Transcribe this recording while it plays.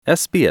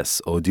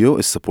SBS Audio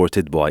is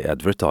supported by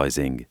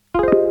advertising.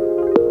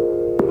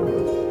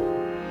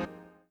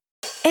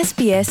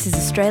 SBS is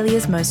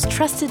Australia's most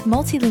trusted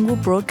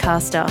multilingual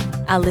broadcaster.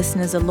 Our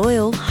listeners are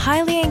loyal,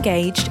 highly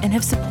engaged, and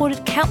have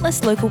supported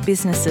countless local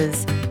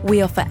businesses.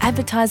 We offer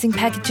advertising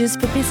packages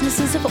for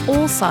businesses of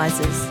all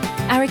sizes.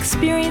 Our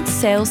experienced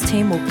sales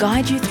team will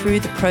guide you through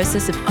the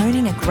process of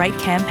owning a great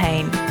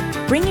campaign.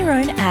 Bring your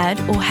own ad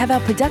or have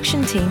our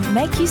production team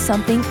make you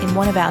something in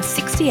one of our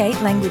 68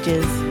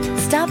 languages.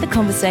 Start the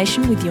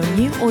conversation with your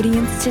new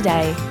audience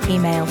today.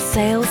 Email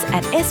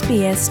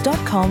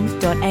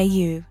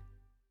sales@sbs.com.au.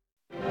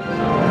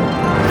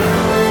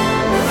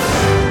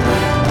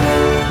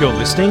 You're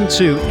listening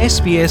to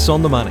SBS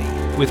On The Money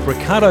with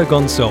Ricardo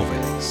Gonçalves.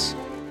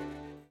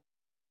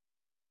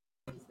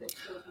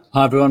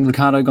 Hi everyone,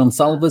 Ricardo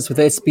Gonçalves with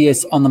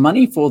SBS On The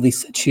Money for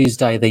this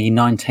Tuesday, the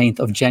 19th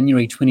of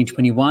January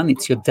 2021.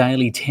 It's your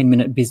daily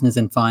 10-minute business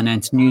and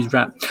finance news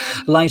wrap.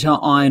 Later,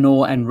 iron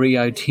ore and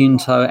Rio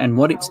Tinto and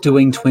what it's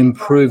doing to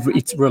improve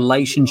its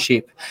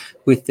relationship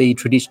with the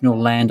traditional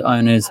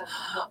landowners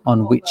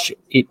on which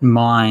it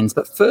mines.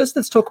 But first,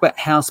 let's talk about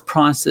house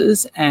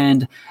prices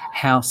and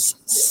house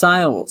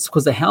sales,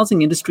 because the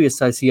Housing Industry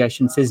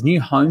Association says new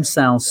home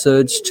sales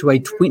surged to a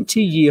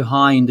 20-year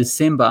high in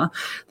December.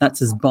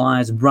 That's as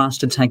buyers rush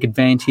to take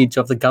advantage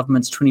of the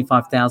government's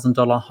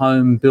 $25,000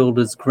 home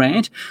builders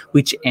grant,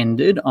 which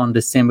ended on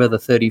December the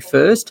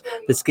 31st.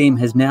 The scheme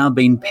has now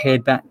been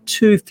pared back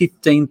to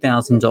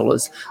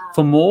 $15,000.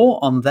 For more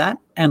on that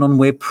and on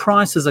where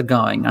prices are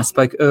going, I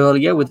spoke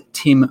earlier with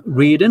Tim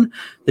Reardon,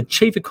 the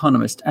chief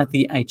economist at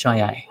the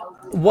HIA.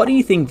 What do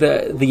you think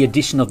the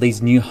addition of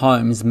these new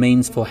homes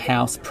means for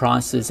house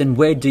prices, and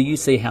where do you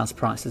see house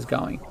prices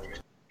going?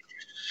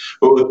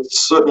 Well,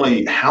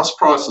 certainly house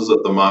prices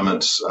at the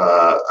moment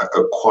are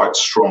quite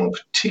strong,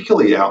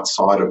 particularly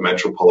outside of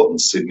metropolitan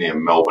Sydney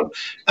and Melbourne.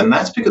 And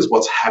that's because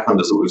what's happened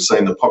is that we've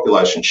seen the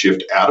population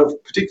shift out of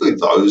particularly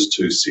those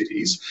two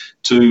cities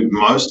to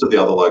most of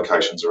the other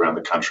locations around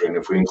the country. And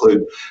if we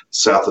include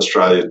South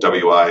Australia,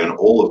 WA and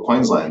all of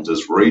Queensland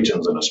as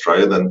regions in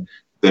Australia,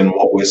 then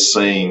what we're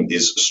seeing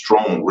is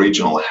strong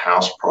regional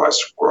house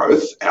price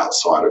growth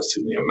outside of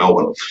Sydney and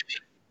Melbourne.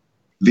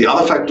 The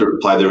other factor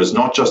at play there is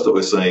not just that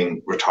we're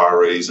seeing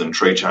retirees and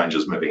tree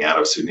changers moving out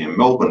of Sydney and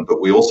Melbourne, but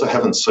we also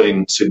haven't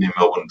seen Sydney and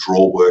Melbourne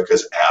draw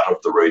workers out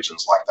of the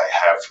regions like they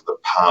have for the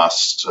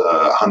past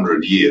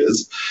 100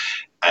 years.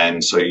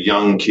 And so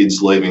young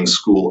kids leaving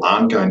school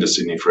aren't going to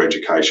Sydney for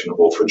education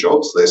or for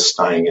jobs. They're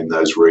staying in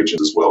those regions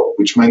as well,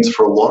 which means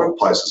for a lot of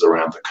places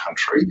around the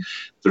country,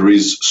 there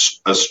is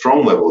a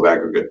strong level of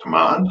aggregate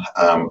demand,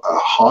 a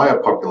higher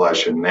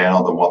population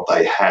now than what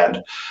they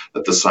had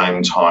at the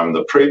same time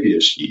the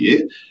previous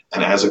year.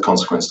 And as a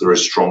consequence, there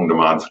is strong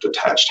demand for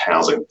detached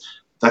housing.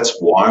 That's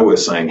why we're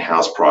seeing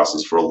house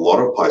prices for a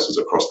lot of places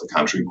across the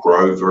country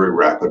grow very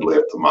rapidly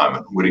at the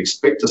moment. We'd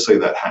expect to see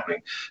that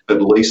happening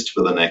at least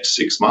for the next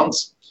 6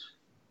 months.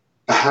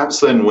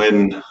 Perhaps then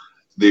when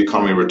the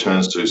economy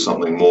returns to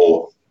something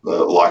more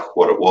like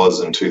what it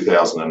was in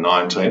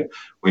 2019,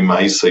 we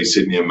may see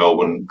Sydney and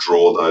Melbourne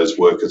draw those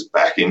workers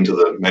back into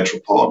the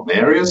metropolitan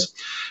areas.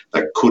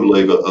 That could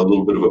leave a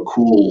little bit of a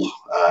cool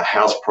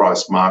house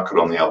price market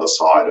on the other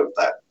side of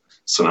that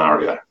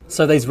scenario.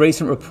 So these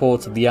recent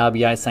reports of the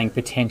RBA saying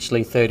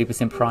potentially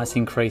 30% price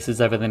increases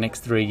over the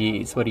next 3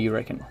 years, what do you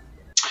reckon?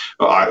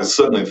 I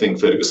certainly think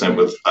 30%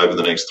 over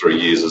the next 3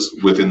 years is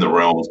within the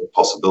realms of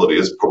possibility.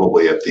 It's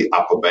probably at the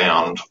upper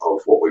bound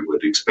of what we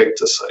would expect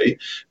to see.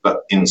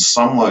 But in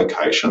some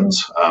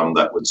locations,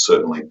 that would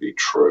certainly be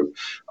true.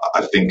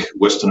 I think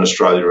Western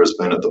Australia has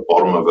been at the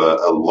bottom of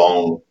a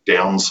long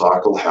down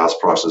cycle. House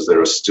prices there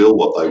are still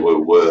what they were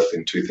worth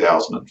in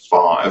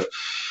 2005.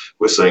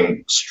 We're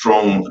seeing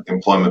strong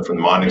employment from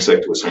the mining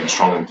sector. We're seeing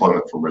strong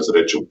employment from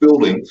residential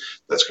building.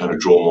 That's going to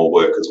draw more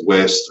workers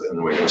west,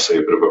 and we're going to see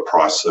a bit of a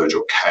price surge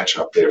or catch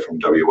up there from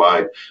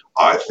WA.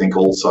 I think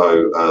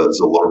also there's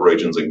a lot of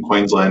regions in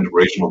Queensland,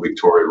 regional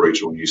Victoria,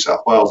 regional New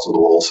South Wales that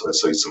will also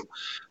see some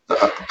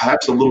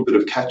perhaps a little bit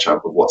of catch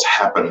up of what's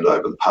happened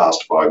over the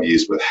past 5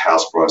 years with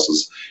house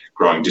prices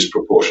growing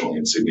disproportionately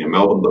in Sydney and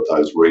Melbourne, but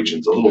those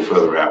regions a little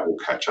further out will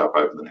catch up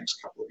over the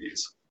next couple of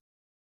years.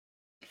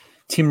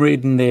 Tim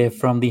Reardon there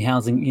from the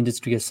Housing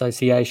Industry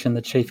Association,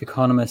 the chief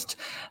economist.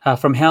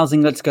 From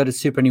housing, let's go to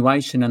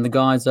superannuation. And the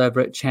guys over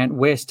at Chant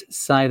West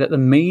say that the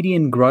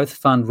median growth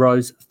fund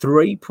rose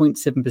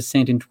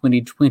 3.7% in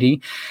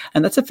 2020.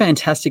 And that's a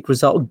fantastic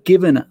result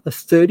given the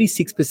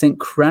 36%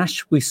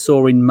 crash we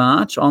saw in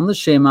March on the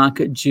share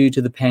market due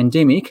to the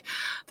pandemic.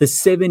 The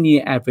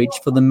 7-year average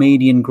for the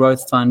median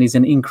growth fund is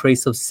an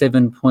increase of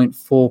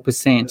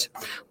 7.4%.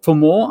 For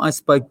more, I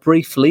spoke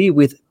briefly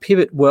with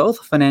Pivot Wealth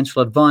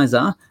financial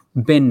advisor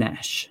Ben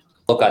Nash.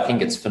 Look, I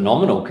think it's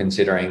phenomenal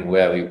considering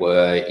where we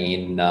were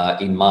in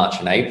March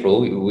and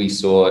April. We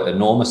saw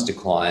enormous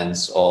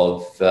declines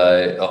of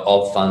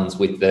funds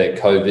with the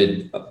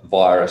COVID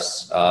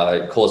virus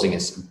causing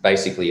us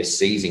basically a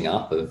seizing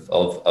up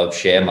of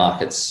share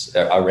markets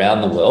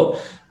around the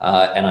world.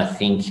 And I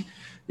think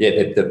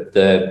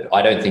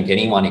I don't think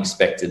anyone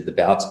expected the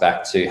bounce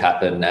back to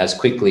happen as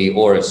quickly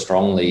or as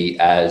strongly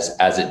as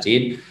it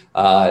did.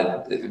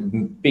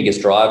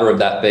 Biggest driver of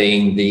that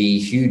being the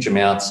huge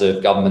amounts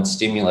of government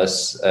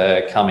stimulus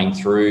coming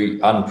through,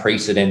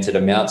 unprecedented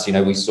amounts.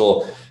 We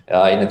saw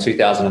in the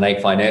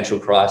 2008 financial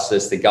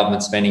crisis, the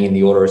government spending in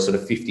the order of sort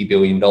of $50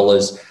 billion.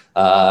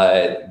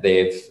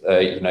 They've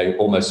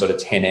almost sort of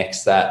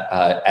 10x that,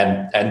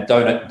 and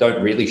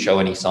don't really show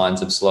any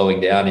signs of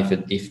slowing down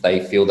if they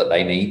feel that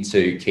they need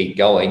to keep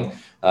going.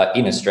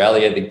 In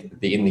Australia,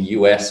 in the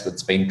US,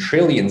 it's been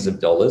trillions of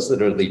dollars,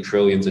 literally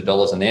trillions of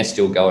dollars, and they're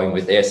still going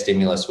with their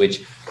stimulus,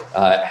 which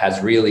has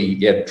really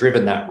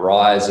driven that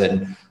rise.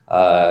 And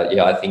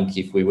I think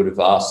if we would have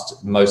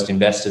asked most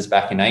investors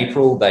back in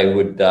April, they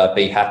would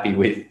be happy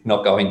with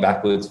not going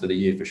backwards for the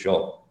year for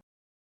sure.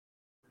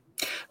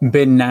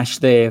 Ben Nash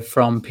there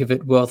from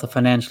Pivot Wealth, a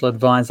financial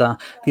advisor.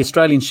 The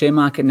Australian share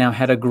market now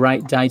had a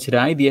great day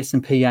today. The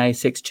S&P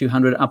ASX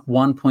 200 up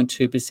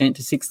 1.2%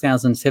 to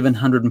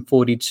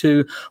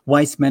 6,742.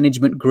 Waste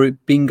Management Group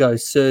Bingo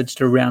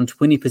surged around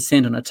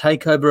 20% on a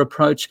takeover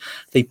approach.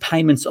 The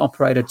payments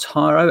operator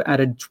Tyro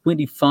added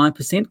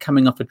 25%,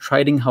 coming off a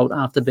trading halt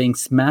after being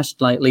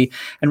smashed lately.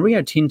 And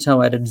Rio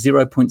Tinto added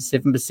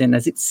 0.7%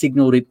 as it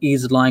signalled it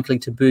is likely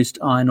to boost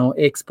iron ore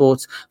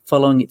exports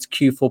following its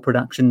Q4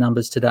 production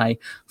numbers today.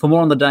 For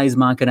more on the day's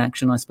market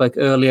action, I spoke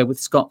earlier with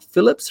Scott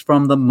Phillips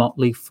from the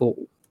Motley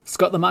Fool.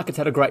 Scott, the market's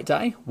had a great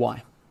day.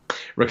 Why?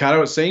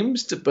 Ricardo, it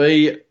seems to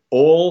be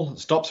all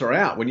stops are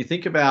out. When you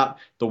think about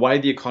the way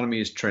the economy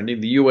is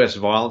trending, the US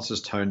violence has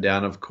toned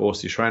down, of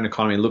course, the Australian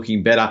economy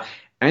looking better,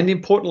 and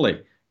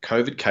importantly,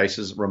 COVID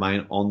cases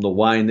remain on the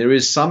wane. There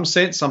is some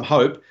sense, some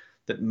hope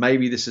that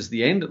maybe this is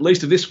the end, at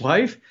least of this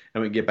wave,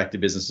 and we can get back to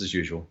business as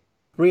usual.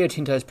 Rio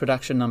Tinto's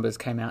production numbers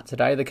came out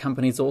today. The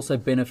company is also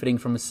benefiting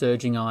from a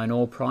surging iron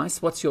ore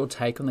price. What's your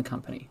take on the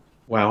company?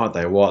 Wow, aren't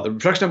they what? The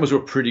production numbers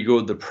were pretty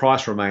good. The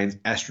price remains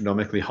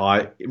astronomically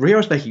high. Rio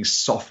is making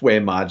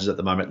software margins at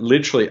the moment,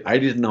 literally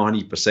 80 to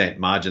 90%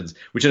 margins,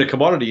 which in a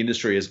commodity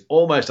industry is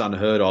almost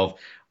unheard of.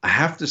 I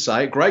have to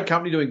say, great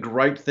company doing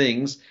great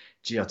things.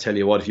 Gee, I'll tell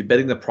you what, if you're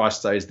betting the price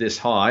stays this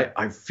high,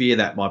 I fear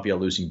that might be a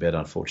losing bet,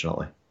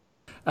 unfortunately.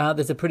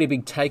 There's a pretty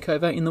big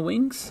takeover in the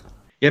wings.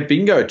 Yeah,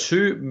 bingo,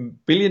 $2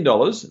 billion,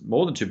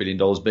 more than $2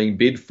 billion being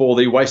bid for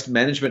the waste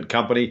management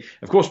company.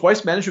 Of course,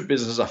 waste management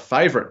business is a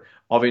favourite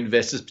of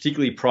investors,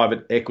 particularly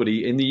private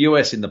equity in the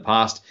US in the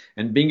past,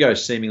 and bingo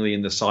seemingly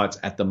in the sights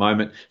at the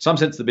moment. Some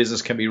sense the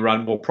business can be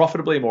run more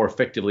profitably, more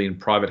effectively in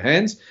private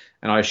hands,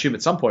 and I assume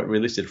at some point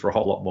relisted for a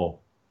whole lot more.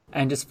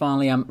 And just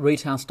finally,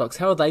 retail stocks,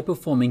 how are they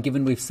performing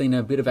given we've seen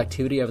a bit of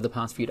activity over the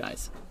past few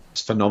days?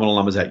 Phenomenal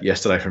numbers out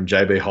yesterday from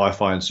JB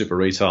Hi-Fi and Super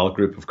Retail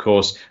Group, of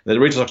course. The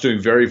retail stocks doing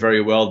very,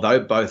 very well, though,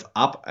 both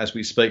up as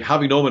we speak.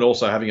 Harvey Norman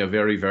also having a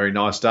very, very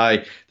nice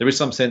day. There is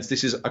some sense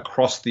this is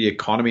across the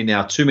economy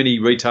now. Too many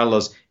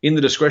retailers in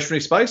the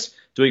discretionary space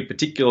doing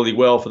particularly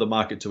well for the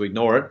market to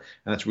ignore it,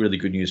 and that's really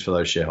good news for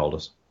those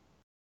shareholders.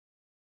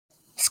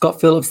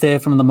 Scott Phillips there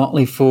from the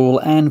Motley Fool.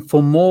 And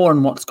for more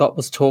on what Scott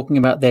was talking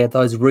about there,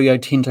 those Rio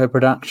Tinto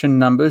production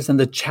numbers and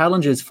the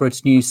challenges for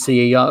its new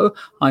CEO,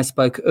 I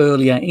spoke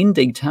earlier in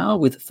detail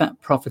with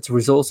Fat Profits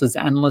Resources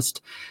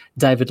analyst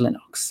David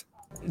Lennox.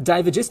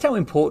 David, just how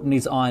important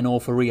is iron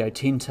ore for Rio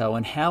Tinto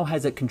and how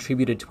has it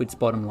contributed to its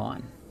bottom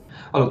line?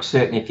 Well, look,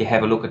 certainly if you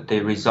have a look at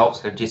the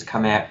results that have just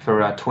come out for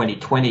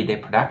 2020, their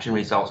production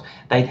results,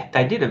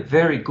 they did a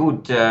very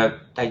good,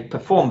 they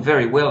performed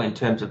very well in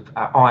terms of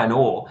iron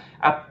ore,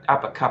 up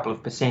a couple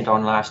of percent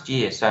on last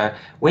year. So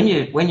when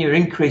you're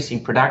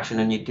increasing production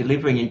and you're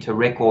delivering into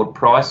record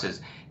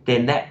prices,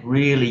 then that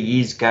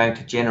really is going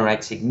to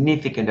generate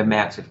significant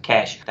amounts of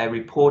cash. They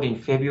report in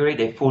February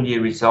their full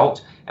year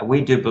results, and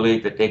we do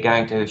believe that they're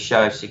going to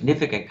show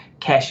significant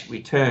cash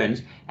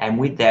returns, and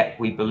with that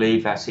we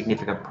believe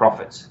significant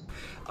profits.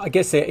 I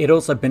guess it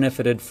also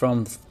benefited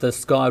from the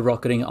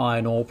skyrocketing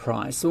iron ore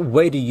price.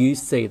 Where do you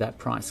see that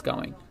price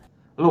going?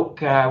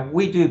 Look,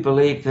 we do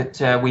believe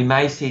that we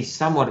may see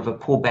somewhat of a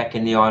pullback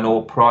in the iron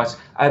ore price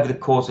over the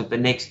course of the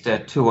next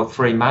 2 or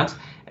 3 months.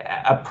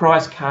 A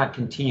price can't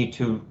continue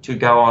to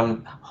go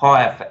on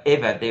higher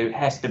forever. There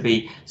has to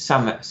be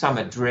some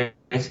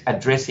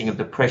addressing of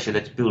the pressure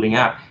that's building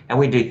up, and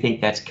we do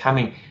think that's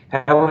coming.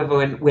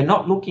 However, we're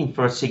not looking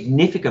for a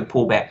significant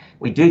pullback.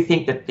 We do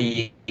think that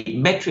the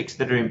metrics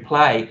that are in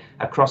play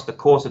across the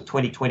course of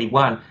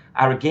 2021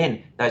 are,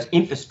 again, those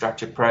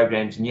infrastructure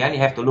programs, and you only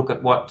have to look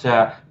at what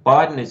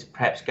Biden is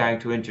perhaps going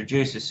to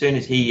introduce as soon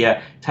as he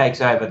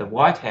takes over the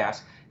White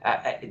House.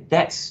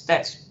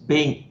 That's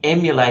being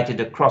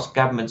emulated across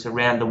governments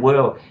around the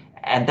world,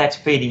 and that's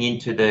feeding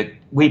into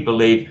we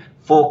believe,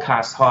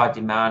 forecast high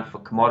demand for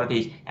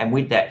commodities, and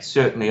with that,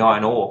 certainly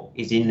iron ore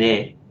is in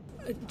there.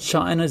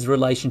 China's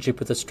relationship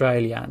with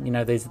Australia,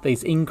 there's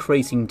these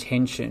increasing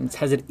tensions.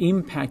 Has it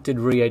impacted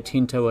Rio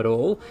Tinto at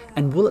all,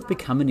 and will it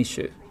become an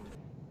issue?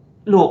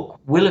 Look,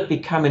 will it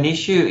become an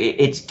issue?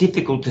 It's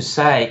difficult to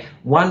say.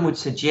 One would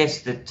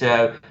suggest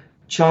that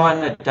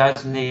China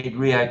does need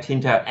Rio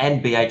Tinto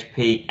and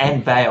BHP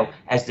and Vale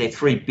as their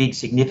three big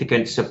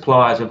significant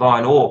suppliers of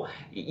iron ore.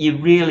 You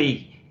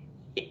really,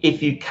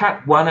 if you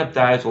cut one of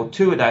those or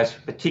two of those,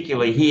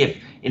 particularly here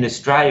in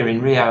Australia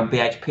in Rio and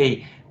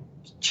BHP,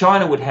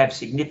 China would have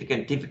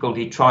significant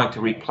difficulty trying to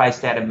replace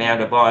that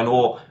amount of iron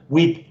ore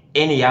with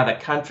any other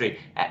country,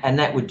 and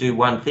that would do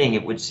one thing.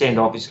 It would send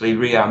obviously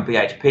Rio and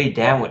BHP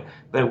downward,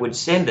 but it would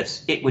send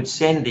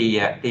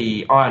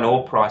the iron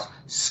ore price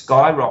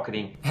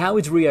skyrocketing. How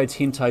is Rio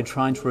Tinto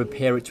trying to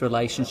repair its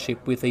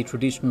relationship with the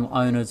traditional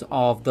owners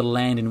of the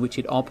land in which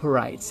it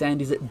operates,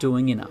 and is it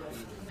doing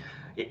enough?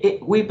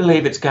 We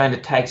believe it's going to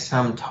take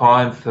some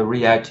time for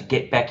Rio to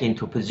get back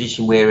into a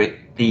position where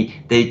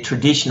the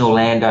traditional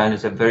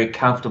landowners are very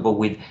comfortable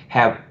with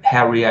how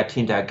Rio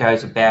Tinto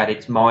goes about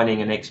its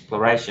mining and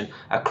exploration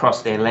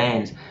across their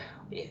lands.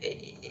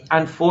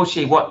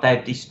 Unfortunately, what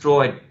they've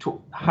destroyed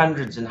took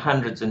hundreds and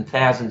hundreds and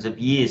thousands of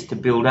years to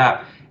build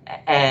up,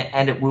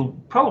 and it will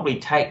probably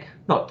take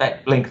not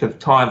that length of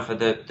time for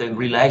the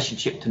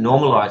relationship to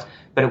normalise,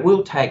 but it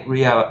will take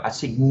Rio a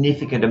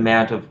significant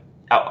amount of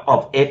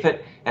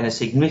effort and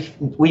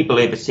we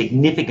believe a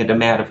significant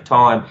amount of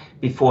time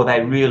before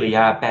they really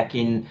are back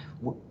in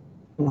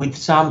with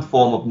some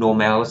form of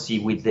normalcy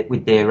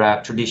with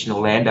their traditional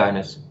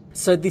landowners.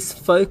 So this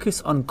focus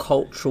on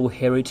cultural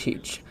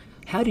heritage,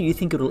 how do you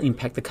think it will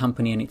impact the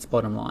company and its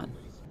bottom line?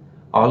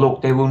 Oh,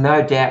 look, there will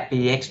no doubt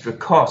be extra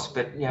costs,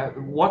 but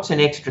what's an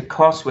extra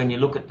cost when you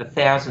look at the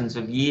thousands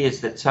of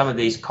years that some of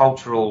these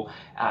cultural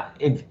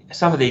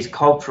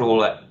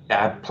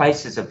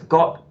places have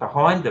got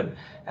behind them?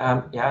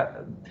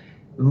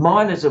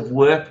 Miners have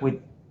worked with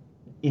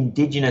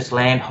Indigenous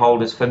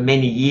landholders for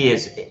many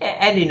years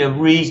and in a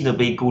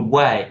reasonably good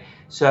way.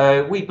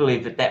 So we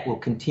believe that will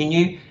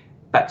continue,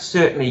 but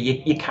certainly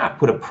you can't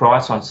put a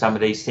price on some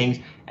of these things,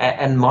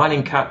 and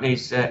mining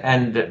companies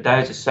and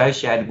those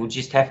associated will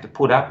just have to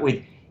put up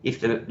with, if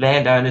the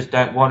landowners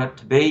don't want it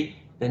to be,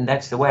 then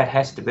that's the way it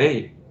has to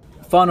be.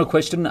 Final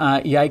question.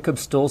 Jakob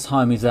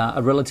Storsheim is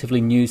a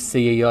relatively new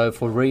CEO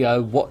for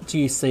Rio. What do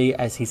you see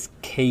as his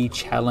key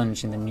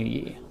challenge in the new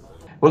year?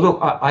 Well, look,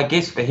 I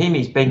guess for him,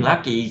 he's been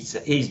lucky.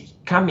 He's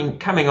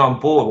coming on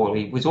board. Well,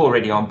 he was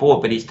already on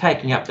board, but he's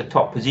taking up the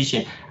top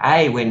position,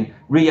 when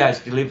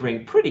Rio's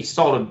delivering pretty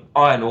solid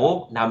iron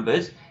ore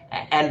numbers,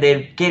 and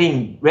they're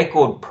getting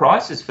record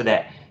prices for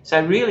that.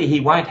 So really, he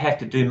won't have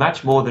to do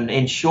much more than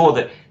ensure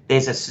that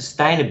there's a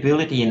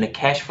sustainability in the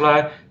cash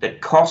flow,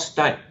 that costs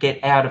don't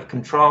get out of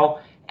control,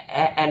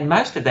 and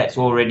most of that's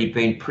already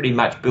been pretty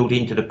much built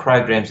into the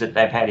programs that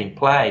they've had in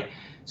play.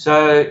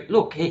 So,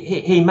 look,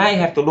 he may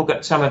have to look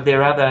at some of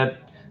their other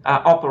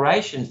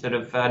operations that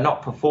have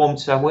not performed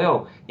so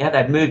well.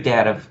 They've moved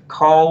out of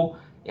coal.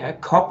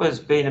 Copper's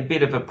been a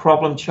bit of a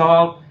problem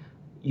child.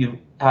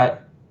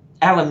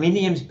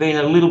 Aluminium's been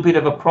a little bit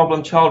of a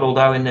problem child,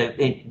 although in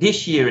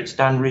this year it's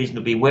done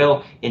reasonably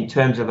well in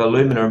terms of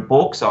alumina and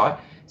bauxite.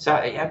 So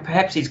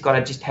perhaps he's got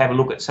to just have a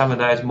look at some of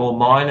those more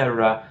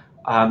minor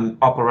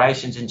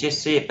operations and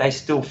just see if they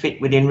still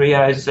fit within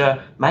Rio's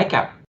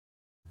makeup.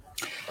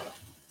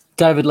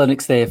 David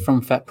Lennox there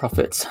from Fat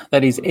Profits.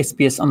 That is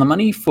SBS on the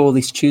Money for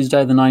this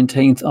Tuesday, the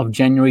 19th of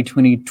January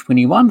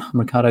 2021. I'm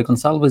Ricardo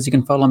Gonçalves. You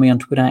can follow me on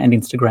Twitter and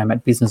Instagram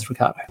at Business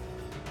Ricardo.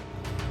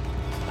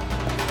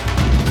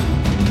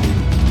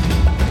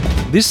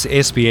 This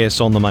SBS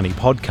on the Money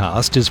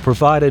podcast is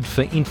provided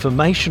for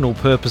informational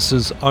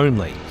purposes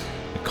only.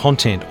 The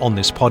content on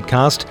this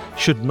podcast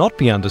should not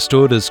be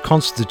understood as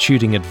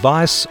constituting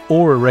advice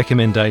or a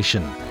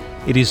recommendation.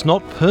 It is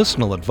not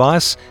personal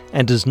advice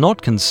and does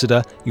not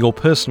consider your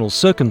personal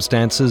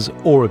circumstances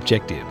or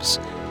objectives.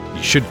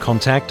 You should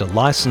contact a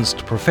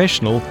licensed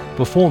professional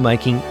before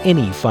making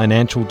any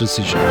financial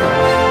decision.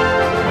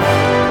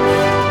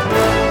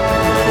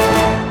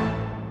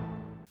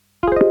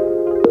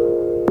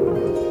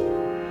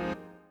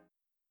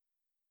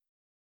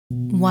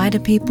 Why do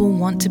people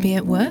want to be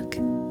at work?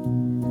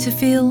 To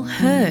feel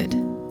heard,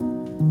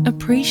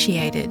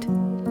 appreciated,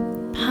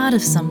 part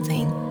of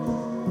something,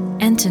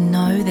 and to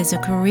know there's a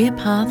career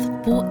path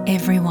for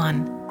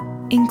everyone.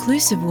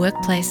 Inclusive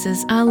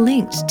workplaces are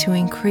linked to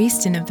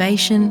increased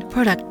innovation,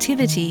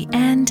 productivity,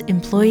 and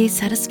employee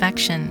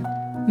satisfaction.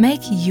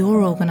 Make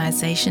your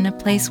organisation a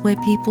place where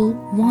people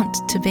want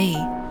to be.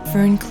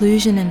 For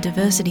inclusion and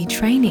diversity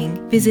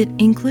training, visit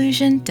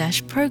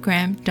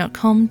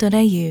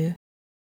inclusion-program.com.au.